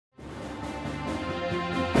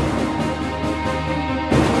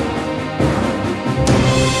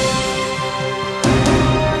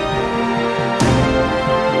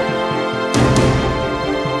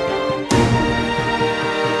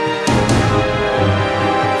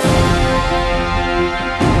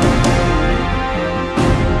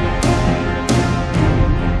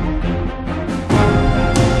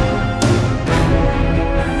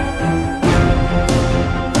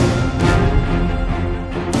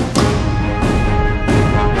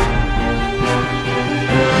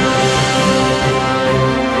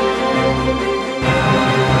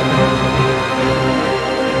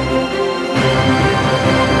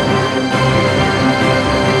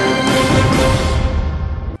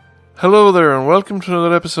Hello there and welcome to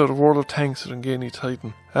another episode of World of Tanks with Ungainly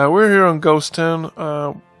Titan. We're here on Ghost Town.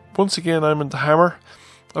 Once again I'm in the Hammer.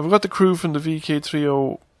 I've got the crew from the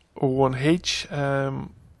VK3001H.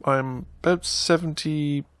 I'm about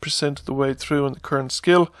 70% of the way through on the current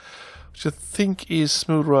skill, which I think is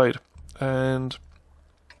Smooth Ride. And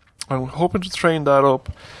I'm hoping to train that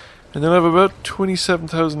up. And then I have about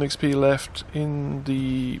 27,000 XP left in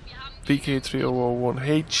the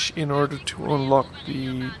VK3001H in order to unlock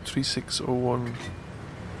the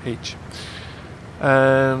 3601H.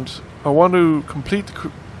 And I want to complete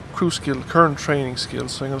the crew skill, current training skill,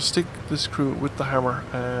 so I'm going to stick this crew with the Hammer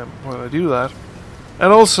while I do that.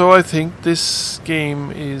 And also I think this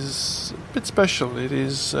game is a bit special. It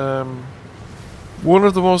is one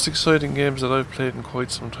of the most exciting games that I've played in quite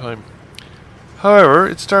some time. However,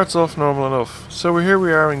 it starts off normal enough. So here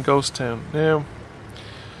we are in Ghost Town. Now,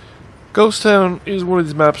 Ghost Town is one of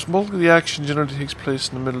these maps. Most of the action generally takes place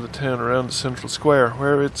in the middle of the town, around the central square,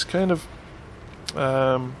 where it's kind of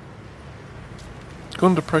gun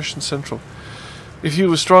depression central. If you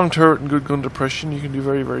have a strong turret and good gun depression, you can do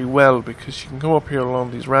very, very well, because you can come up here along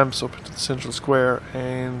these ramps up into the central square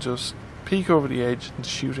and just peek over the edge and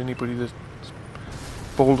shoot anybody that's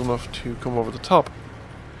bold enough to come over the top.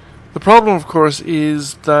 The problem, of course,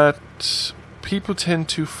 is that people tend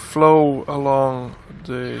to flow along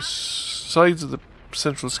the sides of the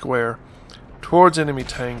central square towards enemy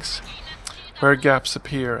tanks where gaps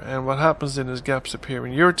appear, and what happens then is gaps appear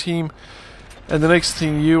in your team, and the next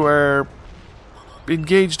thing you are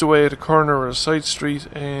engaged away at a corner or a side street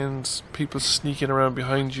and people sneaking around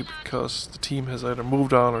behind you because the team has either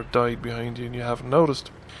moved on or died behind you and you haven't noticed.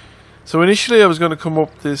 So initially I was going to come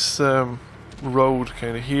up this road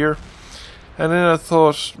kind of here, and then I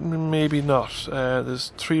thought maybe not.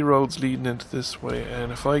 There's 3 roads leading into this way,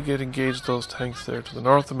 and if I get engaged those tanks there to the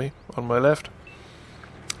north of me on my left,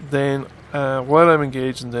 then while I'm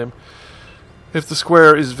engaged in them, if the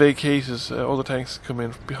square is vacated, other tanks come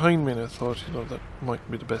in behind me, and I thought, you know, that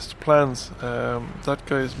might be the best of plans. That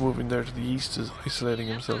guy is moving there to the east, is isolating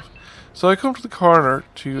himself. So I come to the corner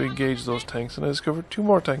to engage those tanks, and I discovered 2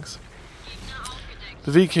 more tanks.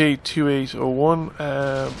 The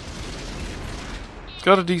VK2801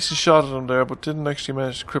 got a decent shot at him there, but didn't actually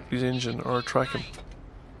manage to cripple his engine or track him.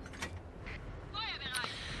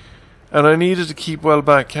 And I needed to keep well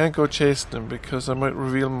back. Can't go chasing him because I might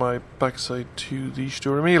reveal my backside to the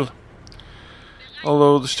Sturmil.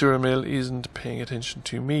 Although the Sturmil isn't paying attention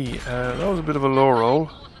to me. That was a bit of a low roll.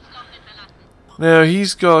 Now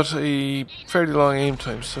he's got a fairly long aim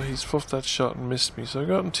time, so he's fluffed that shot and missed me. So I've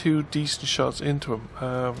gotten 2 decent shots into him. I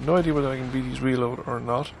have no idea whether I can beat his reload or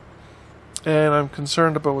not. And I'm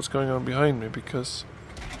concerned about what's going on behind me because,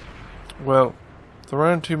 well, there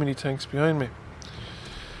aren't too many tanks behind me.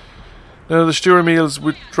 Now the Sturmil's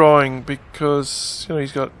withdrawing because, you know,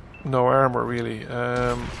 he's got no armour really.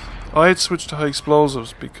 I had switched to high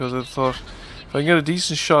explosives because I thought if I can get a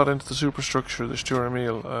decent shot into the superstructure of the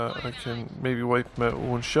Sturmil, I can maybe wipe him out with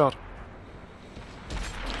 1 shot.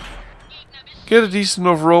 Get a decent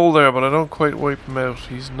enough roll there, but I don't quite wipe him out.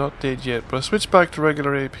 He's not dead yet. But I switched back to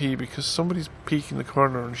regular AP because somebody's peeking the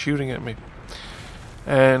corner and shooting at me.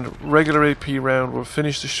 And regular AP round will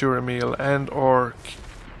finish the Sturmil and or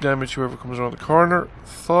damage whoever comes around the corner.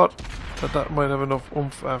 Thought that might have enough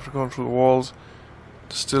oomph after going through the walls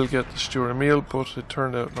to still get the Sturmil, but it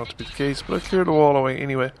turned out not to be the case. But I cleared the wall away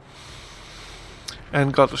anyway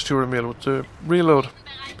and got the Sturmil with the reload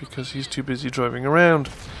because he's too busy driving around.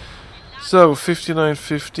 So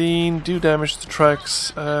 59-15, do damage to the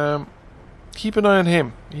tracks. Keep an eye on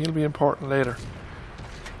him, he'll be important later.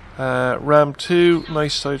 Ram 2,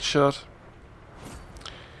 nice side shot.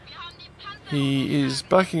 He is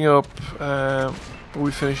backing up, but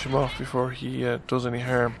we finish him off before he does any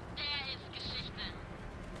harm.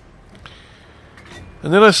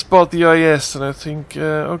 And then I spot the IS and I think,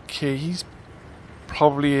 okay, he's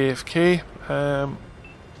probably AFK.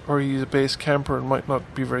 Or he's a base camper and might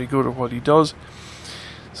not be very good at what he does.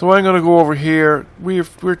 So I'm going to go over here. We're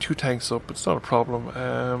 2 tanks up, it's not a problem.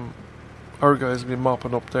 Our guys will be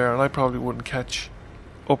mopping up there and I probably wouldn't catch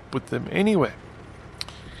up with them anyway.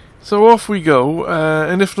 So off we go,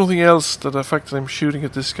 and if nothing else, the fact that I'm shooting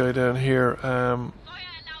at this guy down here,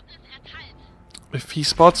 if he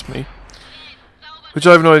spots me, which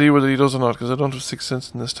I have no idea whether he does or not because I don't have 6th sense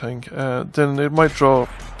in this tank, then it might draw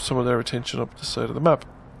some of their attention up this side of the map.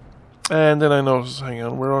 And then I notice, hang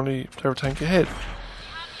on, we're only their tank ahead.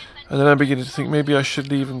 And then I'm beginning to think maybe I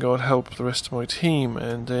should leave and go and help the rest of my team.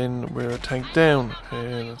 And then we're a tank down.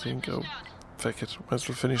 And I think, oh, fuck it, might as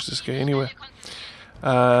well finish this guy anyway.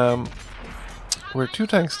 We're 2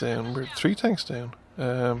 tanks down, we're 3 tanks down.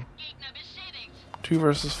 2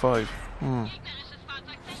 versus 5.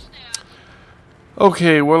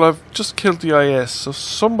 Okay, well I've just killed the IS, so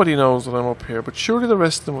somebody knows that I'm up here, but surely the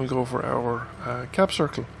rest of them will go for our cap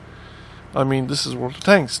circle. I mean, this is World of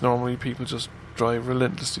Tanks. Normally people just drive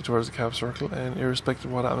relentlessly towards the cap circle, and irrespective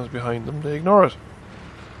of what happens behind them, they ignore it.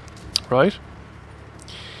 Right?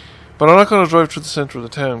 But I'm not going to drive through the centre of the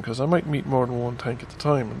town, because I might meet more than one tank at the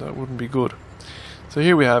time, and that wouldn't be good. So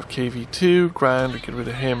here we have KV2, grand, we get rid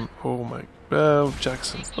of him. Oh my, well,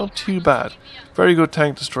 Jackson, not too bad. Very good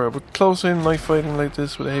tank destroyer, but close in, knife fighting like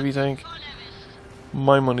this with a heavy tank,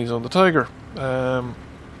 my money's on the Tiger.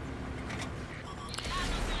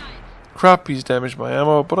 Crap, he's damaged my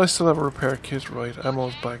ammo, but I still have a repair kit. Right,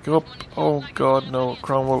 ammo's back up. Oh god, no,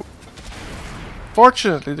 Cromwell.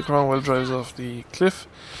 Fortunately, the Cromwell drives off the cliff.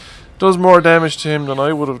 Does more damage to him than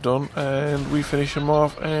I would have done, and we finish him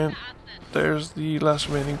off, and there's the last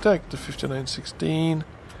remaining deck, the 5916.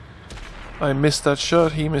 I missed that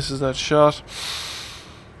shot, he misses that shot.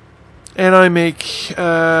 And I make,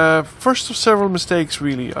 first of several mistakes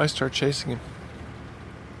really, I start chasing him.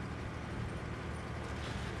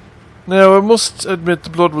 Now, I must admit the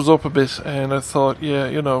blood was up a bit, and I thought, yeah,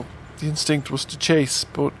 you know, the instinct was to chase,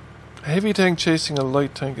 but a heavy tank chasing a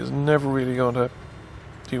light tank is never really going to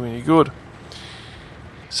do any good.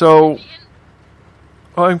 So,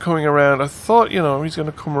 I'm coming around. I thought, you know, he's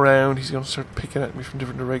going to come around, he's going to start picking at me from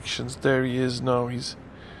different directions. There he is. No, he's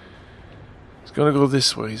going to go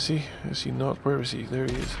this way, is he? Is he not? Where is he? There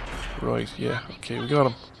he is. Right, yeah, okay, we got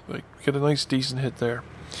him. Like, get a nice, decent hit there.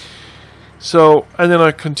 So, and then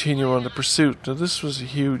I continue on the pursuit. Now this was a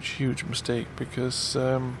huge, huge mistake because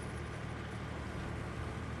there's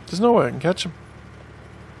no way I can catch him.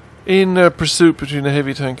 In a pursuit between a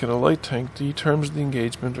heavy tank and a light tank, the terms of the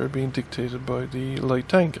engagement are being dictated by the light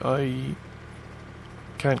tank. I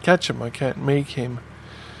can't catch him. I can't make him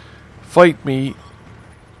fight me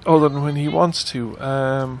other than when he wants to.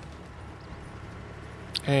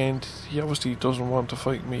 And he obviously doesn't want to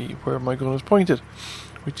fight me where my gun is pointed,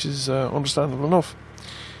 which is understandable enough.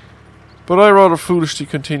 But I rather foolishly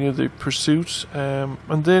continued the pursuit,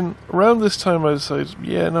 and then around this time I decided,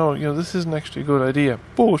 yeah, no, you know, this isn't actually a good idea.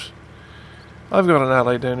 But I've got an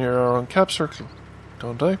ally down here on cap circle,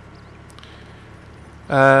 don't I?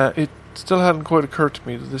 It still hadn't quite occurred to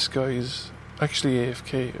me that this guy is actually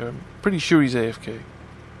AFK. I'm pretty sure he's AFK.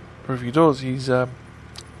 Or if he does, he's a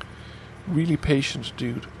really patient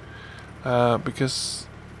dude, because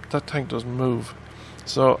that tank doesn't move.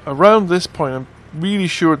 So around this point I'm really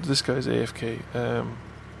sure that this guy's AFK,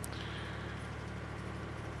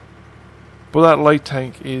 but that light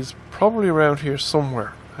tank is probably around here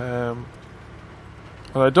somewhere, and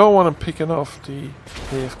I don't want him picking off the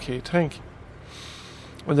AFK tank,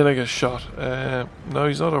 and then I get shot. No,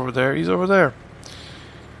 he's not over there, he's over there.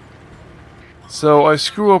 So I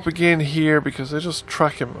screw up again here because I just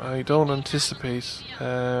track him. I don't anticipate,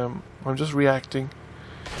 I'm just reacting.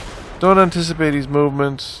 Don't anticipate his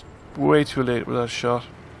movement. Way too late with that shot.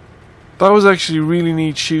 That was actually really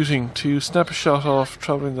neat shooting. To snap a shot off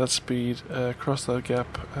travelling that speed across that gap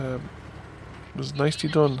was nicely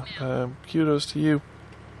done. Kudos to you.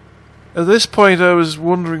 At this point I was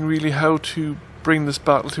wondering really how to bring this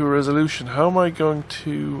battle to a resolution. How am I going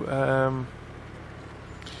to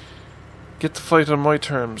get the fight on my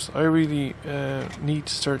terms? I really need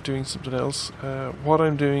to start doing something else. What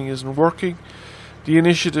I'm doing isn't working. The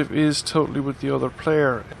initiative is totally with the other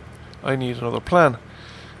player. I need another plan.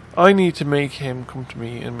 I need to make him come to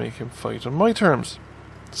me and make him fight on my terms.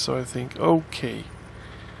 So I think, okay,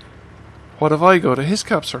 what if I go to his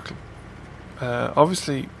cap circle?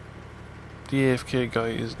 Obviously, the AFK guy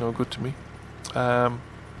is no good to me. There's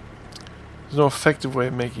no effective way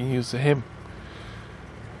of making use of him.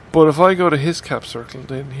 But if I go to his cap circle,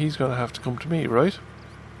 then he's going to have to come to me, right?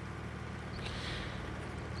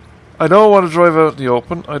 I don't want to drive out in the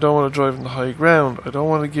open, I don't want to drive in the high ground, I don't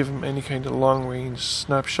want to give him any kind of long range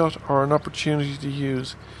snapshot or an opportunity to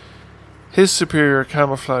use his superior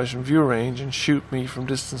camouflage and view range and shoot me from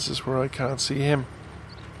distances where I can't see him.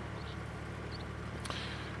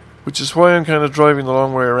 Which is why I'm kind of driving the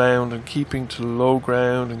long way around and keeping to low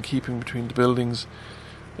ground and keeping between the buildings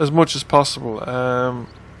as much as possible.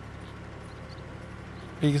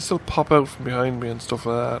 He can still pop out from behind me and stuff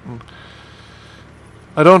like that, and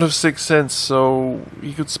I don't have sixth sense, so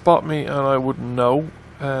he could spot me and I wouldn't know,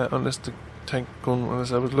 unless the tank gun,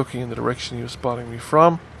 unless I was looking in the direction he was spotting me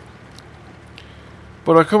from.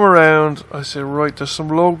 But I come around, I say, right, there's some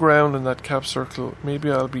low ground in that cap circle,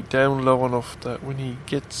 maybe I'll be down low enough that when he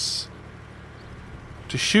gets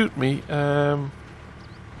to shoot me, I'll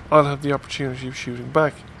have the opportunity of shooting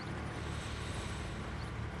back.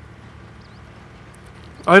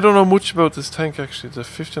 I don't know much about this tank actually. The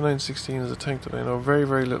 5916 is a tank that I know very,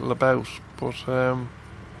 very little about, but other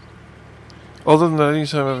than that, any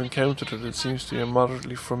time I've encountered it, it seems to be a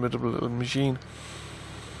moderately formidable little machine.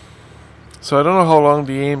 So I don't know how long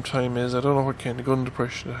the aim time is, I don't know what kind of gun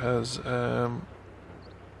depression it has. I'm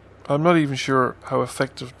not even sure how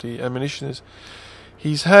effective the ammunition is.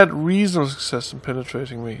 He's had reasonable success in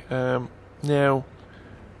penetrating me. Now,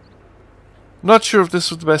 not sure if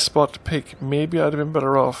this was the best spot to pick. Maybe I'd have been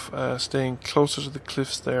better off staying closer to the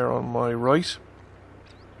cliffs there on my right.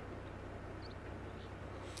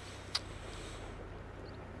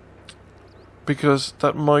 Because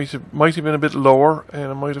that might have been a bit lower,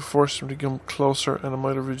 and it might have forced him to come closer, and it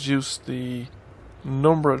might have reduced the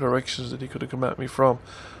number of directions that he could have come at me from.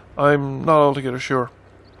 I'm not altogether sure.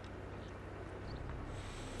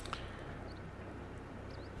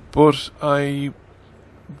 But I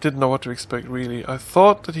didn't know what to expect really. I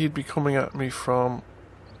thought that he'd be coming at me from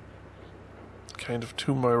kind of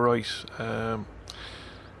to my right.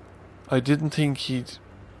 I didn't think he'd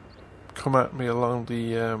come at me along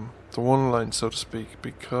the one line, so to speak,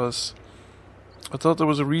 because I thought there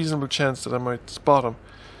was a reasonable chance that I might spot him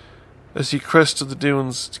as he crested the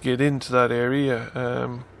dunes to get into that area.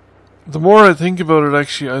 The more I think about it,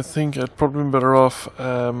 actually, I think I'd probably been better off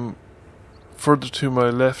further to my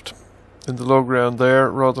left in the low ground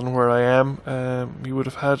there rather than where I am. You would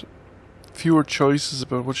have had fewer choices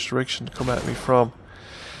about which direction to come at me from.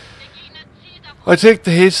 I take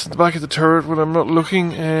the hit at the back of the turret when I'm not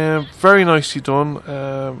looking. Very nicely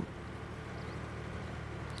done.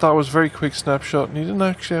 That was a very quick snapshot, and he didn't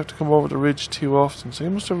actually have to come over the ridge too often, so he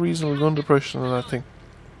must have reasonable gun depression on that thing.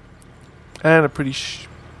 And a pretty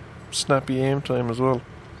snappy aim time as well.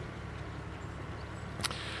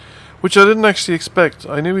 Which I didn't actually expect.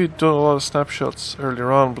 I knew he'd done a lot of snapshots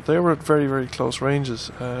earlier on, but they were at very, very close ranges.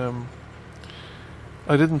 I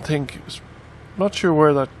didn't think... Not sure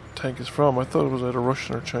where that tank is from. I thought it was either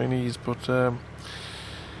Russian or Chinese, but... and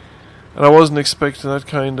I wasn't expecting that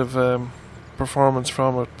kind of performance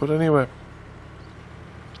from it. But anyway,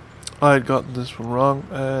 I had gotten this one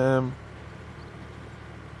wrong.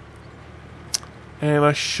 And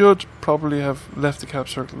I should probably have left the cap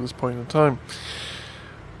circle at this point in time.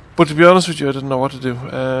 But to be honest with you, I didn't know what to do.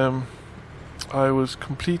 I was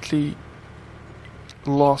completely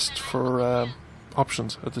lost for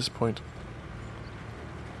options at this point.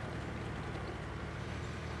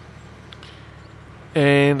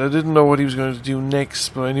 And I didn't know what he was going to do next,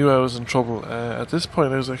 but I knew I was in trouble. At this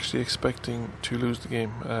point, I was actually expecting to lose the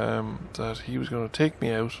game. That he was going to take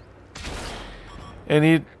me out. And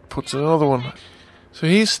he puts in another one. So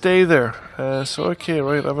he stayed there. So okay,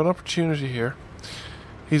 right, I have an opportunity here.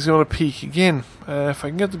 He's going to peek again. If I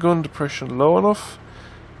can get the gun depression low enough,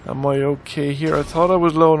 am I okay here? I thought I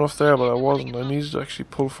was low enough there, but I wasn't. I needed to actually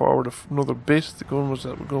pull forward another bit. The gun was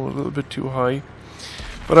a little bit too high.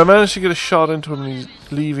 But I managed to get a shot into him and he's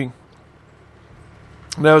leaving.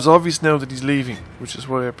 Now it's obvious now that he's leaving, which is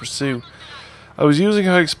why I pursue. I was using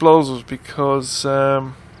high explosives because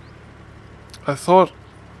I thought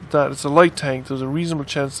that it's a light tank. There's a reasonable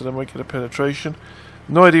chance that I might get a penetration.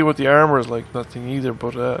 No idea what the armor is like, nothing either,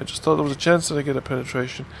 but I just thought there was a chance that I get a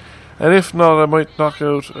penetration. And if not, I might knock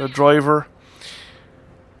out a driver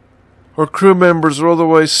or crew members or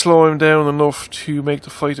otherwise slow him down enough to make the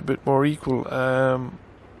fight a bit more equal.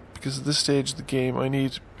 Because at this stage of the game, I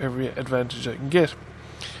need every advantage I can get.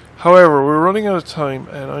 However, we're running out of time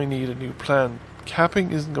and I need a new plan.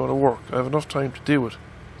 Capping isn't going to work. I have enough time to do it.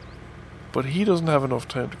 But he doesn't have enough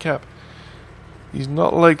time to cap. He's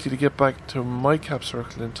not likely to get back to my cap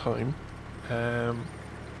circle in time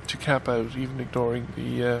to cap out, even ignoring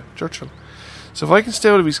the Churchill. So if I can stay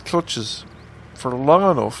out of his clutches for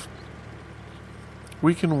long enough,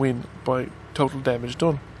 we can win by total damage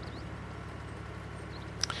done.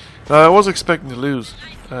 Now I was expecting to lose,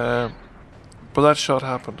 but that shot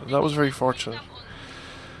happened, and that was very fortunate.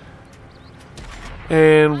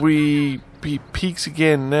 And he peeks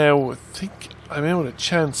again now. I think I'm in with a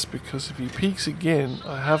chance, because if he peeks again,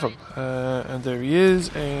 I have him. And there he is,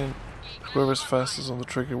 and whoever's fastest on the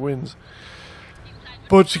trigger wins.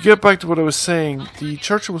 But to get back to what I was saying, the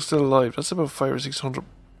Churchill was still alive. That's about 500 or 600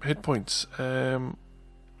 hit points.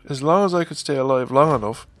 As long as I could stay alive long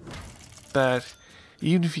enough that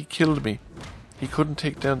even if he killed me, he couldn't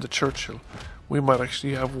take down the Churchill, we might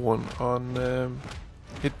actually have won on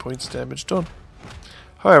hit points damage done.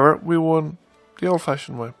 However, we won the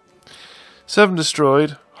old-fashioned way. 7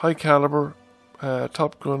 destroyed, high caliber,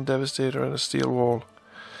 Top Gun, Devastator and a steel wall.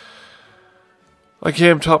 I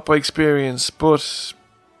came top by experience, but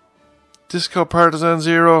Disco Partisan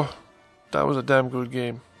Zero, that was a damn good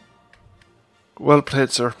game. Well played,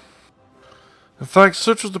 sir. In fact,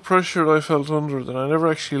 such was the pressure I felt under that I never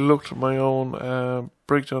actually looked at my own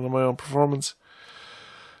breakdown of my own performance.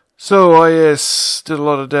 So IS did a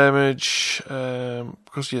lot of damage,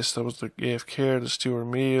 because yes, that was the AFK, the Stewart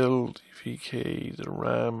Meal, the VK, the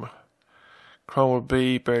Ram. Cromwell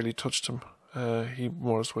B barely touched him. He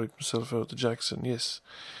more or less wiped himself out, the Jackson, yes.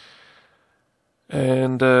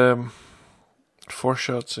 And 4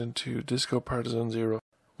 shots into Disco Partisan 0.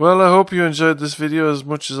 Well, I hope you enjoyed this video as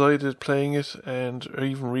much as I did playing it and or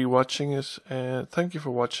even rewatching it. Thank you for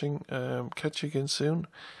watching. Catch you again soon.